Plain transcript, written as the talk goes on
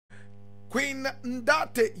Queen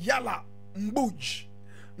Ndate Yalla Mbodj.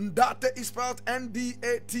 Ndate is spelled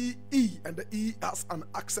N-D-A-T-E, and the E has an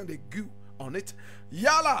accent, a G on it.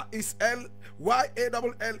 Yalla is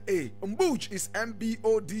L-Y-A-L-L-A. Mbodj is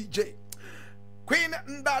M-B-O-D-J. Queen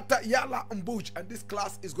Ndate Yalla Mbodj, and this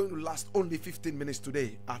class is going to last only 15 minutes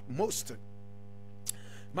today at most.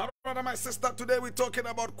 My brother, my sister, today we're talking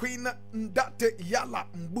about Queen Ndate Yalla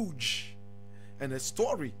Mbodj, and a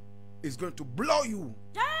story is going to blow you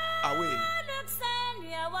away.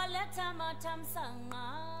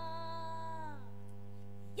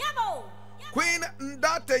 Queen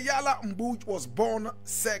Ndate Yalla Mbodj was born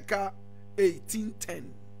circa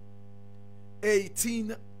 1810.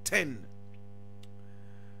 1810.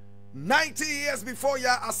 90 years before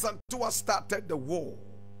Ya Asantewaa started the war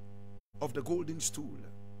of the Golden Stool.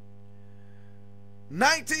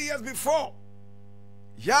 90 years before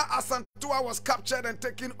Ya Asantewaa was captured and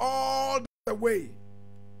taken all the way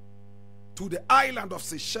to the island of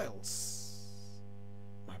Seychelles.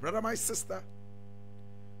 My brother, my sister,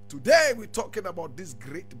 today we're talking about this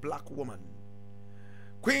great black woman,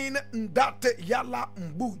 Queen Ndate Yalla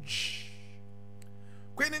Mbodj.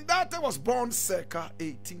 Queen Ndate was born circa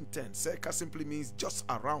 1810. Circa simply means just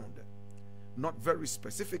around, not very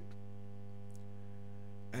specific.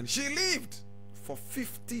 And she lived for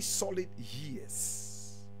 50 solid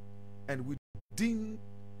years. And within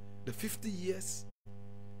the 50 years,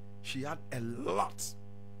 she had a lot.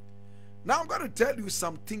 Now I'm going to tell you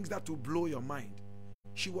some things that will blow your mind.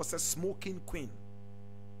 She was a smoking queen.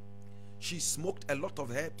 She smoked a lot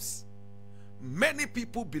of herbs. Many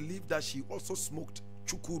people believe that she also smoked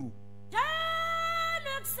chukuru.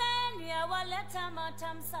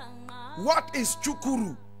 What is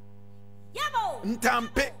chukuru?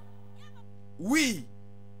 Ntampe. We.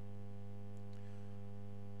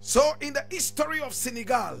 So in the history of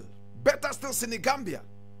Senegal, better still Senegambia,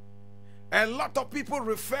 a lot of people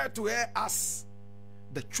refer to her as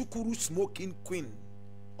the chukuru smoking queen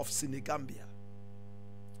of Senegambia.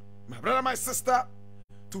 My brother, my sister,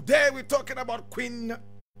 today we're talking about Queen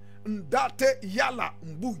Ndate Yalla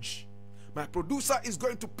Mbodj. My producer is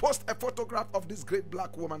going to post a photograph of this great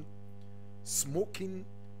black woman smoking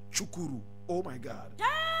chukuru. Oh my God.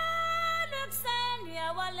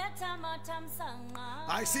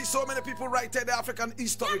 I see so many people right at the African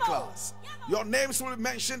history class. Your names will be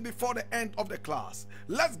mentioned before the end of the class.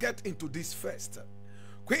 Let's get into this first.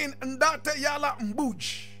 Queen Ndate Yalla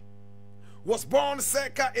Mbodj was born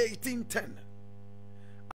circa 1810.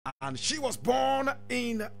 And she was born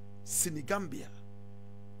in Senegambia.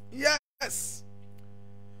 Yes.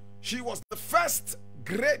 She was the first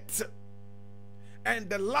great and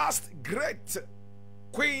the last great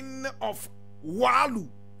queen of Waalu.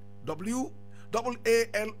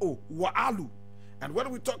 W-A-A-L-O. Waalu. And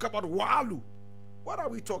when we talk about Waalu, what are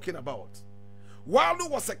we talking about? Waalu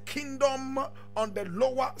was a kingdom on the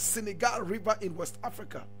lower Senegal River in West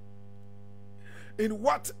Africa, in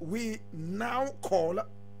what we now call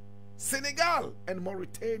Senegal and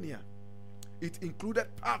Mauritania. It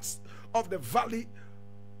included parts of the valley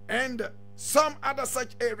and some other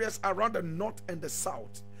such areas around the north and the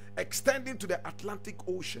south, extending to the Atlantic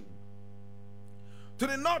Ocean. To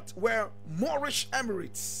the north were Moorish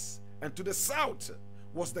Emirates, and to the south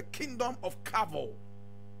was the kingdom of Kavo.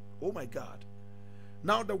 Oh my God.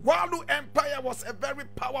 Now the Waalu Empire was a very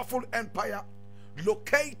powerful empire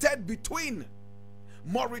located between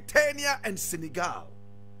Mauritania and Senegal.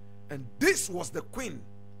 And this was the queen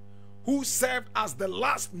who served as the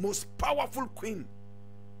last most powerful queen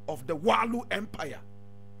of the Waalu Empire.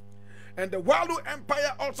 And the Waalu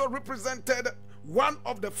Empire also represented one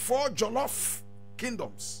of the 4 Jollof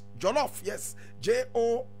kingdoms. Jollof, yes,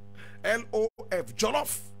 J-O-L-O-F,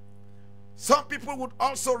 Jollof. Some people would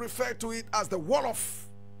also refer to it as the Wolof.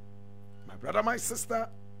 My brother, my sister,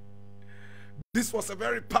 this was a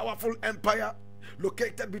very powerful empire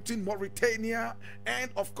located between Mauritania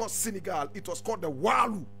and, of course, Senegal. It was called the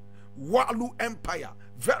Waalu Empire.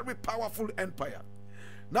 Very powerful empire.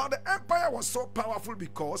 Now, the empire was so powerful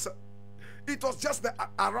because it was just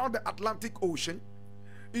around the Atlantic Ocean.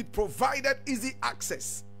 It provided easy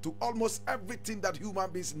access to almost everything that human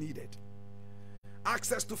beings needed.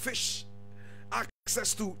 Access to fish,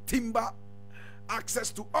 access to timber, access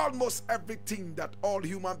to almost everything that all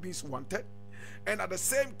human beings wanted. And at the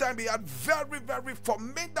same time, he had very, very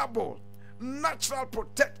formidable natural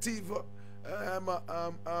protective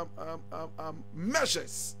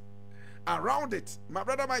measures around it. My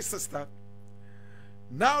brother, my sister.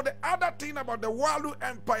 Now, the other thing about the Waalu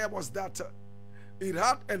Empire was that it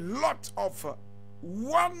had a lot of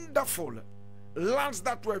wonderful lands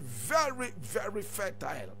that were very, very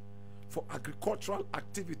fertile for agricultural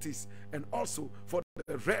activities and also for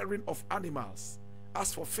the rearing of animals.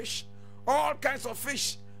 As for fish, all kinds of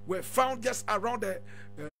fish were found just around the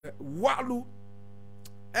Walu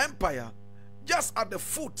Empire, just at the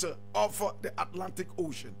foot of the Atlantic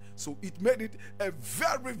Ocean. So it made it a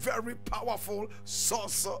very, very powerful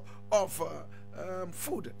source of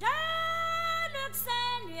food.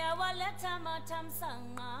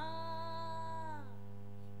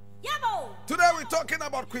 Today we're talking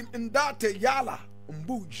about Queen Ndate Yalla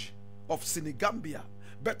Mbodj of Senegambia,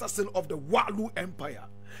 better still of the Walu Empire.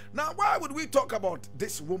 Now, why would we talk about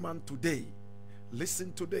this woman today?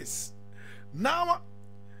 Listen to this. Now,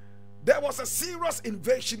 there was a serious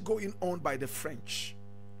invasion going on by the French.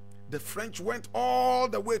 The French went all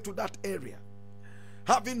the way to that area,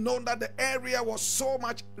 having known that the area was so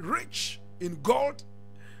much rich in gold,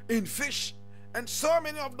 in fish, and so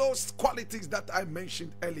many of those qualities that I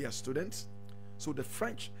mentioned earlier, students. So the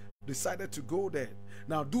French decided to go there.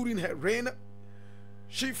 Now, during her reign,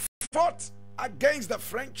 she fought against the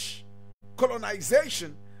French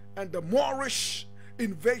colonization and the Moorish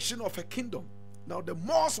invasion of her kingdom. Now, the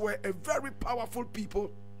Moors were a very powerful people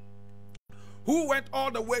who went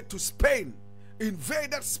all the way to Spain,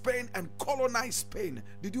 invaded Spain and colonized Spain.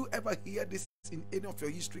 Did you ever hear this in any of your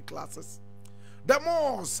history classes? The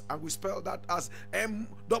Moors, and we spell that as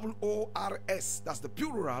M-O-O-R-S. That's the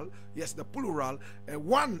plural. Yes, the plural.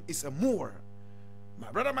 One is a Moor.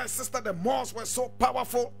 My brother, my sister, the Moors were so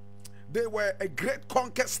powerful. They were a great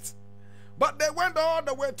conquest. But they went all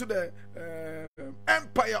the way to the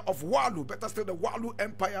empire of Walu, better still the Walu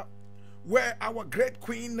Empire, where our great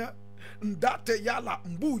queen Ndate Yalla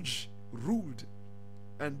Mbodj ruled.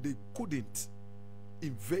 And they couldn't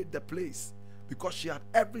invade the place because she had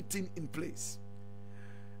everything in place.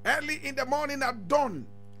 Early in the morning at dawn,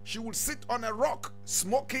 she would sit on a rock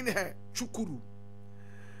smoking her chukuru.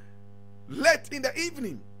 Late in the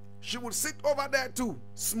evening, she would sit over there too,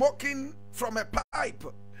 smoking from a pipe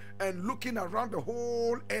and looking around the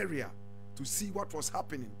whole area to see what was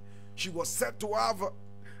happening. She was said to have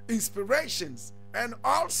inspirations and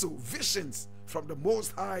also visions from the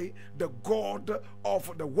Most High, the God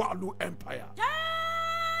of the Walu Empire.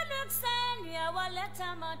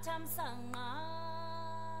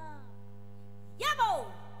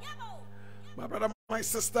 My brother, my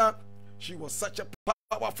sister, she was such a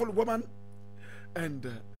powerful woman,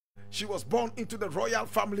 and she was born into the royal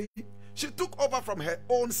family. She took over from her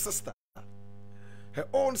own sister. Her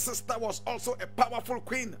own sister was also a powerful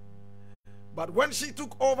queen. But when she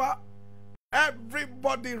took over,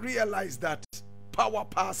 everybody realized that power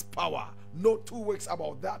passed power. No two ways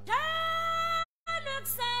about that.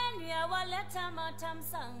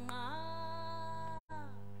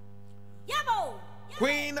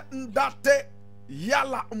 Queen Ndate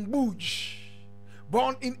Yalla Mbodj,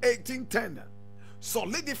 born in 1810,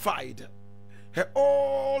 solidified her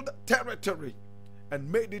old territory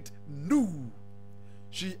and made it new.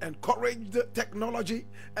 She encouraged technology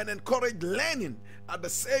and encouraged learning. At the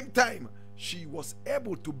same time, she was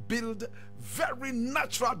able to build very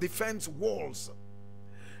natural defense walls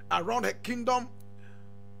around her kingdom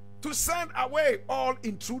to send away all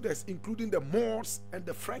intruders, including the Moors and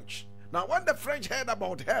the French. Now, when the French heard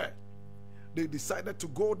about her, they decided to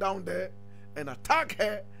go down there and attack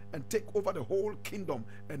her and take over the whole kingdom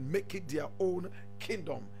and make it their own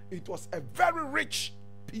kingdom. It was a very rich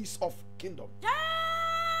piece of kingdom.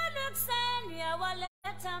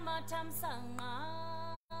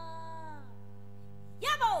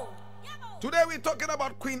 Today we're talking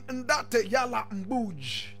about Queen Ndate Yalla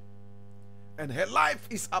Mbodj, and her life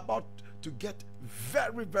is about to get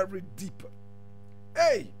very, very deep.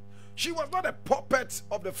 Hey, she was not a puppet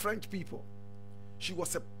of the French people. She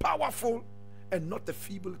was a powerful and not a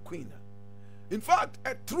feeble queen. In fact,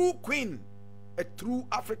 a true queen, a true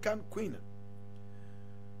African queen.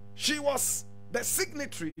 She was the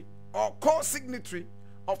signatory or co-signatory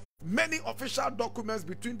of many official documents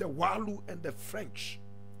between the Walu and the French.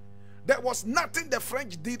 There was nothing the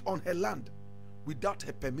French did on her land without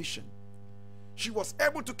her permission. She was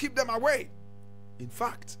able to keep them away. In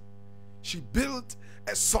fact, she built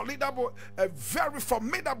a solidable, a very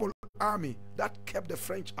formidable army that kept the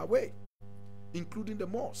French away, including the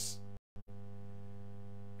Moors.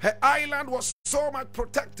 Her island was so much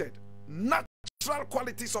protected, natural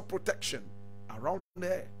qualities of protection around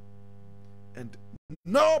there, and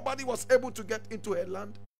nobody was able to get into her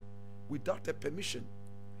land without her permission.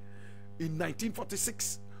 In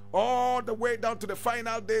 1946, all the way down to the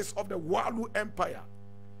final days of the Walu Empire,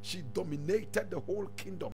 she dominated the whole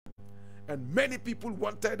kingdom, and many people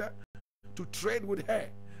wanted to trade with her.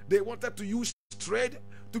 They wanted to use trade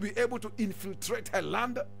to be able to infiltrate her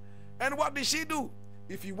land And what did she do?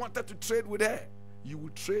 If you wanted to trade with her, you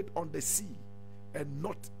would trade on the sea and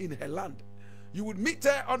not in her land. You would meet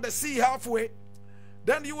her on the sea halfway.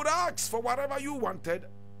 Then you would ask for whatever you wanted,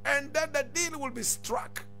 and then the deal will be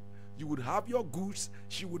struck. You would have your goods,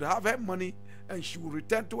 she would have her money, and she would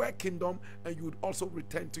return to her kingdom, and you would also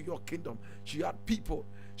return to your kingdom. She had people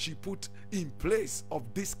she put in place of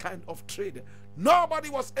this kind of trade. Nobody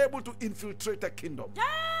was able to infiltrate her kingdom.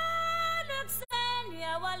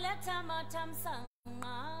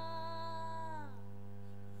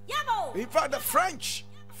 In fact, the French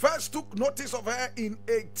first took notice of her in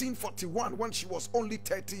 1841 when she was only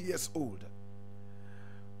 30 years old.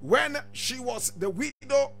 When she was the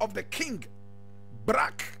widow of the king,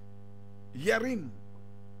 Blakk.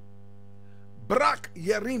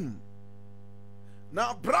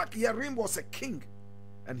 Now, Blakk was a king,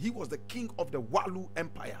 and he was the king of the Walu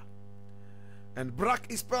Empire. And Blakk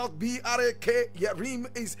is spelled B-R-A-K, Yerim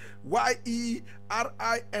is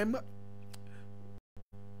Y-E-R-I-M.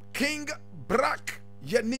 King Blakk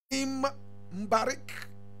Yenim Mbarik.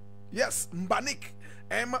 Yes, Mbanik.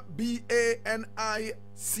 M-B-A-N-I-C-K.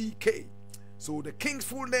 So the king's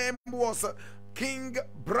full name was King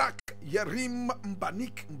Blakk Yerim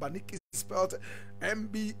Mbanik. Mbanik is spelled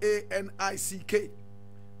M-B-A-N-I-C-K.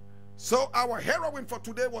 So our heroine for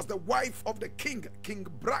today was the wife of the king, King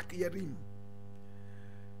Blakk Yerim.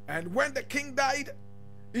 And when the king died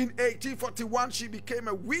in 1841, she became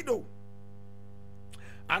a widow.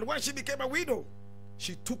 And when she became a widow,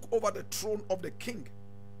 she took over the throne of the king,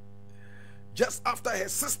 just after her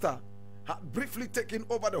sister had briefly taken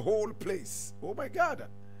over the whole place. Oh my God.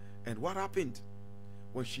 And what happened?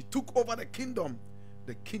 When she took over the kingdom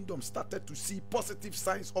started to see positive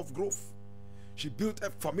signs of growth. She built a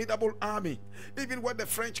formidable army. Even when the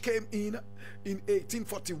French came in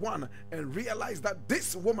 1841 and realized that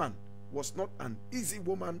this woman was not an easy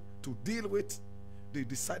woman to deal with, they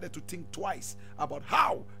decided to think twice about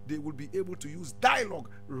how they would be able to use dialogue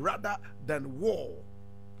rather than war.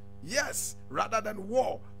 Yes, rather than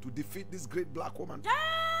war, to defeat this great black woman.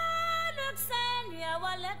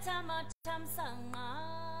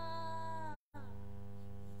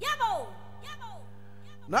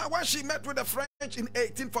 Now, when she met with the French in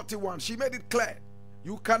 1841, she made it clear,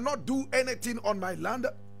 you cannot do anything on my land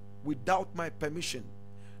without my permission.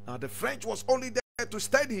 Now, the French was only there to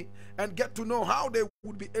study and get to know how they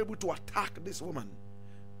would be able to attack this woman.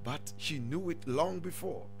 But she knew it long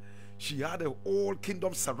before. She had a whole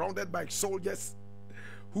kingdom surrounded by soldiers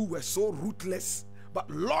who were so ruthless but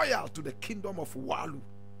loyal to the kingdom of Walu.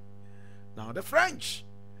 Now the French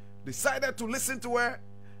decided to listen to her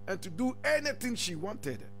and to do anything she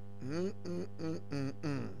wanted.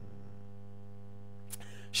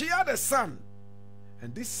 She had a son,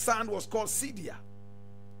 and this son was called Sidia.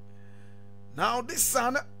 Now this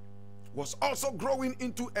son was also growing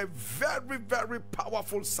into a very, very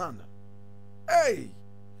powerful son. Hey,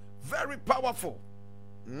 very powerful.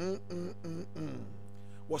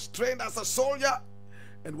 Was trained as a soldier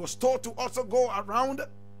and was taught to also go around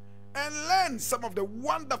and learn some of the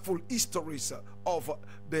wonderful histories of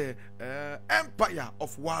the empire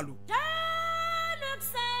of Walu.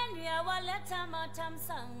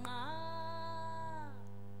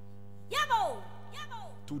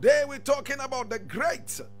 Today we're talking about the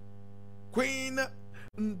great Queen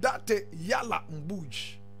Ndate Yalla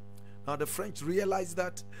Mbodj. Now the French realized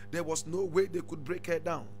that there was no way they could break her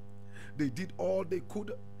down. They did all they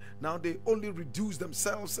could. Now they only reduced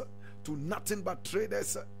themselves to nothing but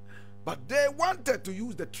traders. But they wanted to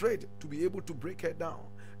use the trade to be able to break her down.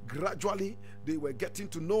 Gradually, they were getting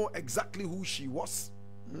to know exactly who she was.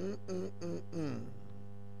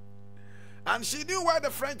 And she knew why the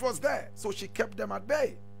French was there, so she kept them at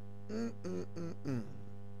bay.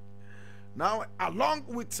 Now, along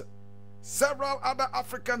with several other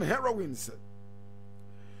African heroines,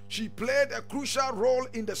 she played a crucial role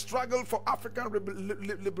in the struggle for African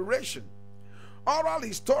liberation. Oral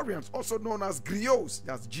historians, also known as griots,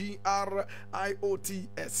 that's G-R-I-O-T-S,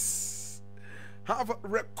 have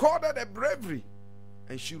recorded a bravery,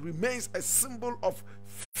 and she remains a symbol of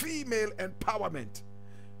female empowerment.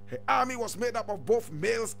 Her army was made up of both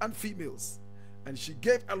males and females, and she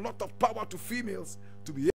gave a lot of power to females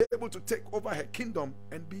to be able to take over her kingdom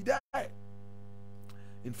and be there.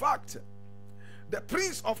 In fact, the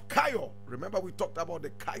Prince of Kayo, remember we talked about the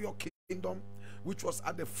Kayo kingdom, which was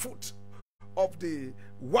at the foot of the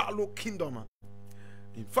Walu kingdom.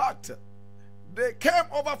 In fact, they came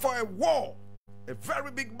over for a war, a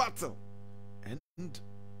very big battle, and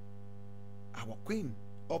our queen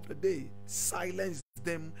of the day silenced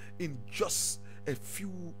them in just a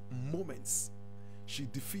few moments. She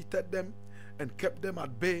defeated them and kept them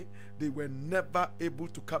at bay, they were never able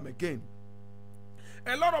to come again.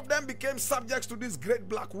 A lot of them became subjects to this great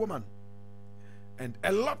black woman. And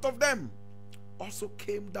a lot of them also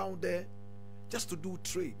came down there just to do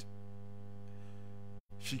trade.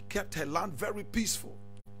 She kept her land very peaceful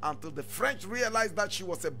until the French realized that she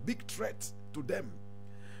was a big threat to them.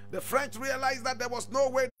 The French realized that there was no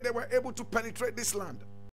way they were able to penetrate this land.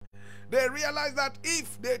 They realized that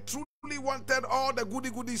if they truly wanted all the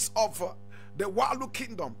goodies of the Walu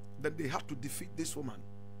kingdom, then they had to defeat this woman.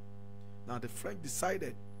 Now the French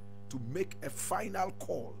decided to make a final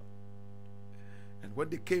call. And when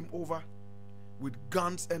they came over with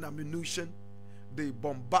guns and ammunition, they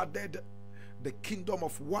bombarded the kingdom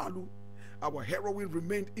of Walu. Our heroine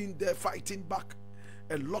remained in there fighting back.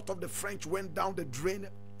 A lot of the French went down the drain.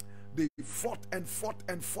 They fought and fought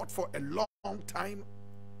and fought for a long time,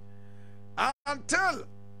 until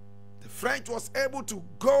the French was able to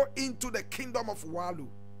go into the kingdom of Walu.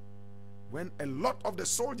 When a lot of the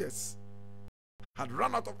soldiers had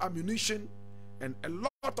run out of ammunition, and a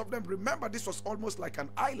lot of them, remember, this was almost like an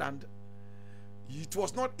island. It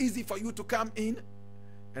was not easy for you to come in.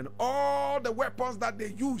 And all the weapons that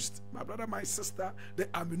they used, my brother, my sister, the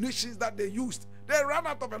ammunitions that they used, they ran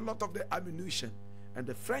out of a lot of the ammunition. And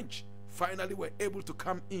the French finally were able to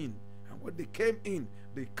come in. And when they came in,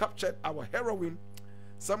 they captured our heroine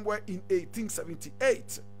somewhere in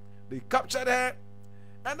 1878. They captured her,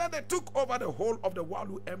 and then they took over the whole of the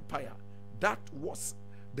Walu Empire. That was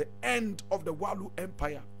the end of the Walu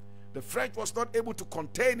Empire. The French was not able to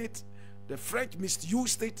contain it. The French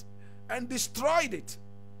misused it and destroyed it.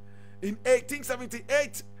 In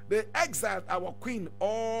 1878, they exiled our queen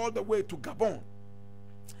all the way to Gabon,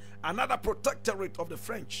 another protectorate of the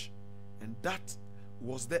French. And that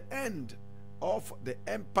was the end of the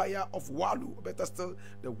empire of Walu, better still,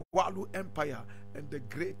 the Walu Empire, and the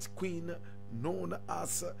great queen known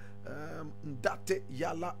as Ndate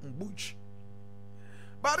Yalla Mbodj.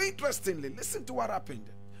 But interestingly, listen to what happened.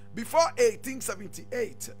 Before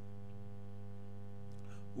 1878,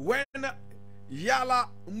 when Yalla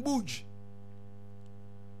Mbodj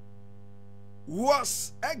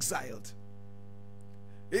was exiled,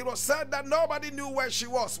 it was said that nobody knew where she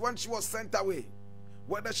was when she was sent away,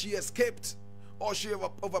 whether she escaped or she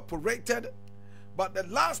evaporated. But the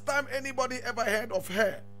last time anybody ever heard of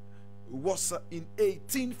her was in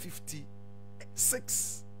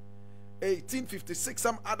 1856. 1856,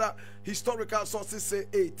 some other historical sources say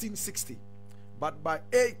 1860. But by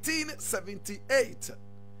 1878,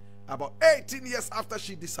 about 18 years after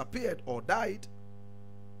she disappeared or died,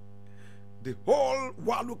 the whole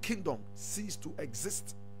Walu kingdom ceased to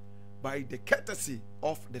exist by the courtesy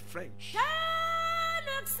of the French.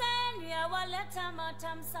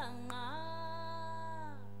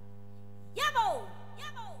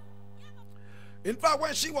 In fact,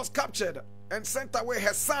 when she was captured and sent away,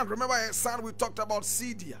 her son, remember her son, we talked about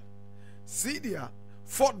Sidia. Sidia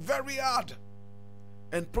fought very hard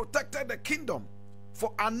and protected the kingdom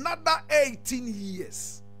for another 18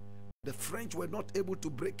 years. The French were not able to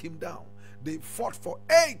break him down. They fought for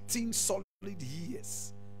 18 solid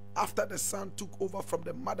years after the son took over from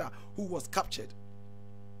the mother who was captured.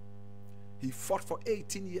 He fought for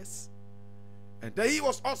 18 years. And then he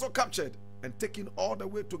was also captured and taken all the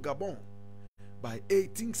way to Gabon. By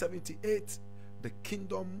 1878, the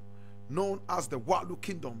kingdom known as the Walu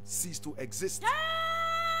kingdom ceased to exist.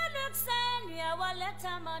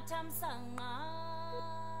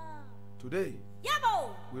 Today,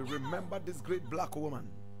 we remember this great black woman,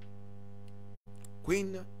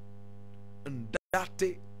 Queen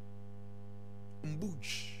Ndate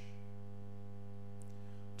Mbodj.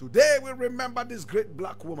 Today, we remember this great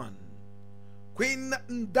black woman, Queen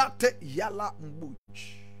Ndate Yalla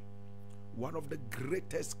Mbodj, one of the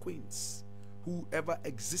greatest queens who ever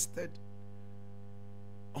existed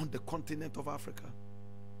on the continent of Africa.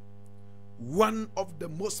 One of the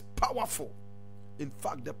most powerful, in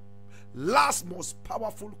fact, the last most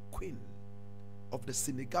powerful queen of the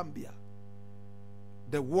Senegambia,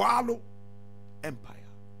 the Walu Empire.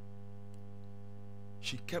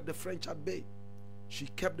 She kept the French at bay. She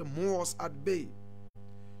kept the Moors at bay.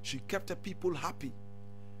 She kept the people happy.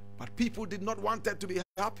 But people did not want her to be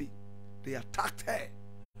happy. They attacked her,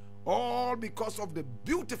 all because of the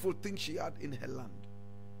beautiful things she had in her land.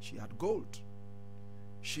 She had gold.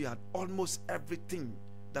 She had almost everything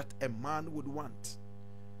that a man would want.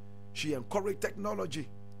 She encouraged technology.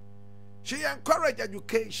 She encouraged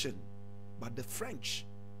education. But the French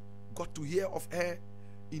got to hear of her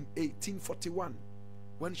in 1841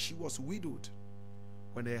 when she was widowed.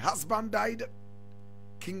 When her husband died,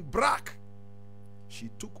 King Blakk,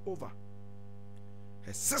 she took over.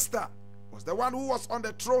 Her sister, was the one who was on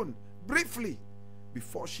the throne briefly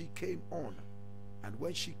before she came on. And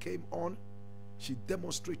when she came on, she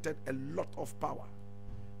demonstrated a lot of power.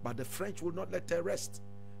 But the French would not let her rest.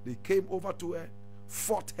 They came over to her,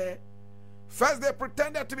 fought her. First, they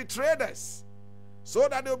pretended to be traders so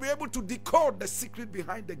that they'll be able to decode the secret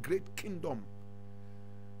behind the great kingdom.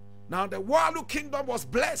 Now, the Walu kingdom was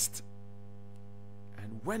blessed.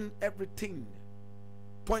 And when everything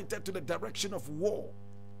pointed to the direction of war,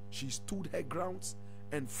 she stood her grounds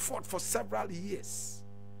and fought for several years.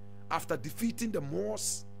 After defeating the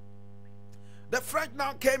Moors, the French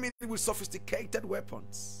now came in with sophisticated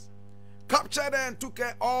weapons, captured her and took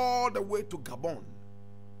her all the way to Gabon.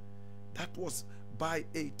 That was by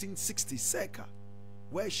 1860 circa,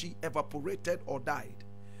 where she evaporated or died.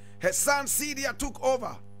 Her son Sidia took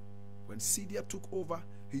over. When Sidia took over,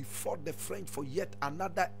 he fought the French for yet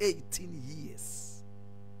another 18 years,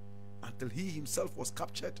 until he himself was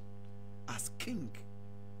captured as king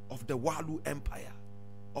of the Walu Empire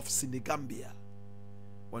of Senegambia.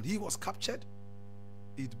 When he was captured,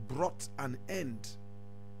 it brought an end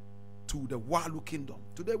to the Walu kingdom.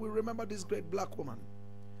 Today we remember this great black woman.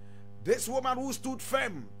 This woman who stood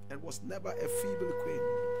firm and was never a feeble queen.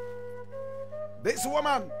 This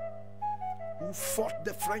woman who fought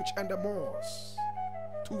the French and the Moors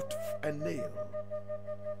tooth and nail.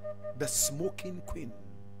 The smoking queen.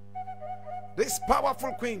 This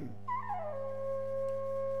powerful queen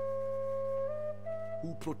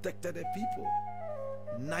who protected the people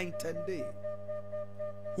night and day,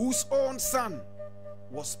 whose own son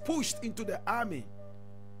was pushed into the army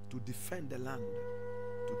to defend the land.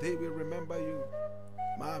 Today we remember you,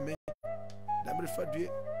 Mama.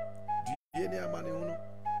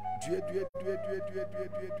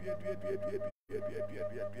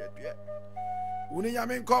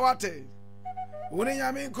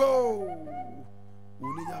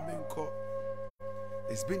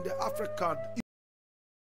 It's been the African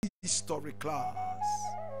history class,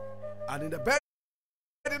 and in the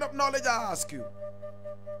burden of knowledge I ask you,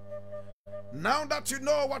 now that you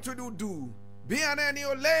know what we do, be an any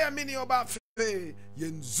olea mini about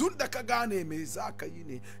yenzunda kagane mezaka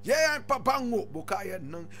yine ye papango bokaya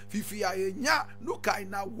nang fifi aye nya nukai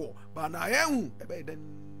na wo bana ehu ebe den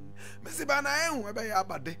mesi bana ehu ebe ya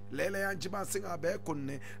abade lele anjiman singa be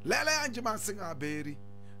kunne lele anjiman singa beri.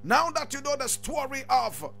 Now that you know the story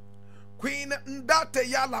of Queen Ndate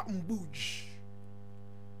Yalla Mbodj,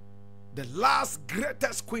 the last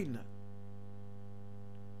greatest queen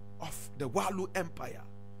of the Walu Empire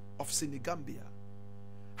of Senegambia,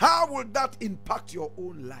 how will that impact your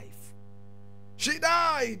own life? She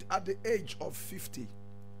died at the age of 50.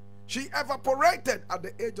 She evaporated at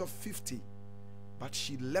the age of 50. But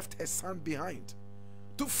she left her son behind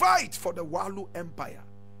to fight for the Walu Empire.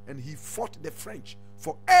 And he fought the French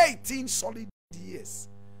for 18 solid years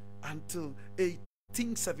until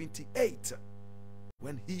 1878,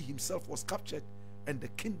 when he himself was captured and the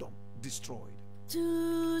kingdom destroyed.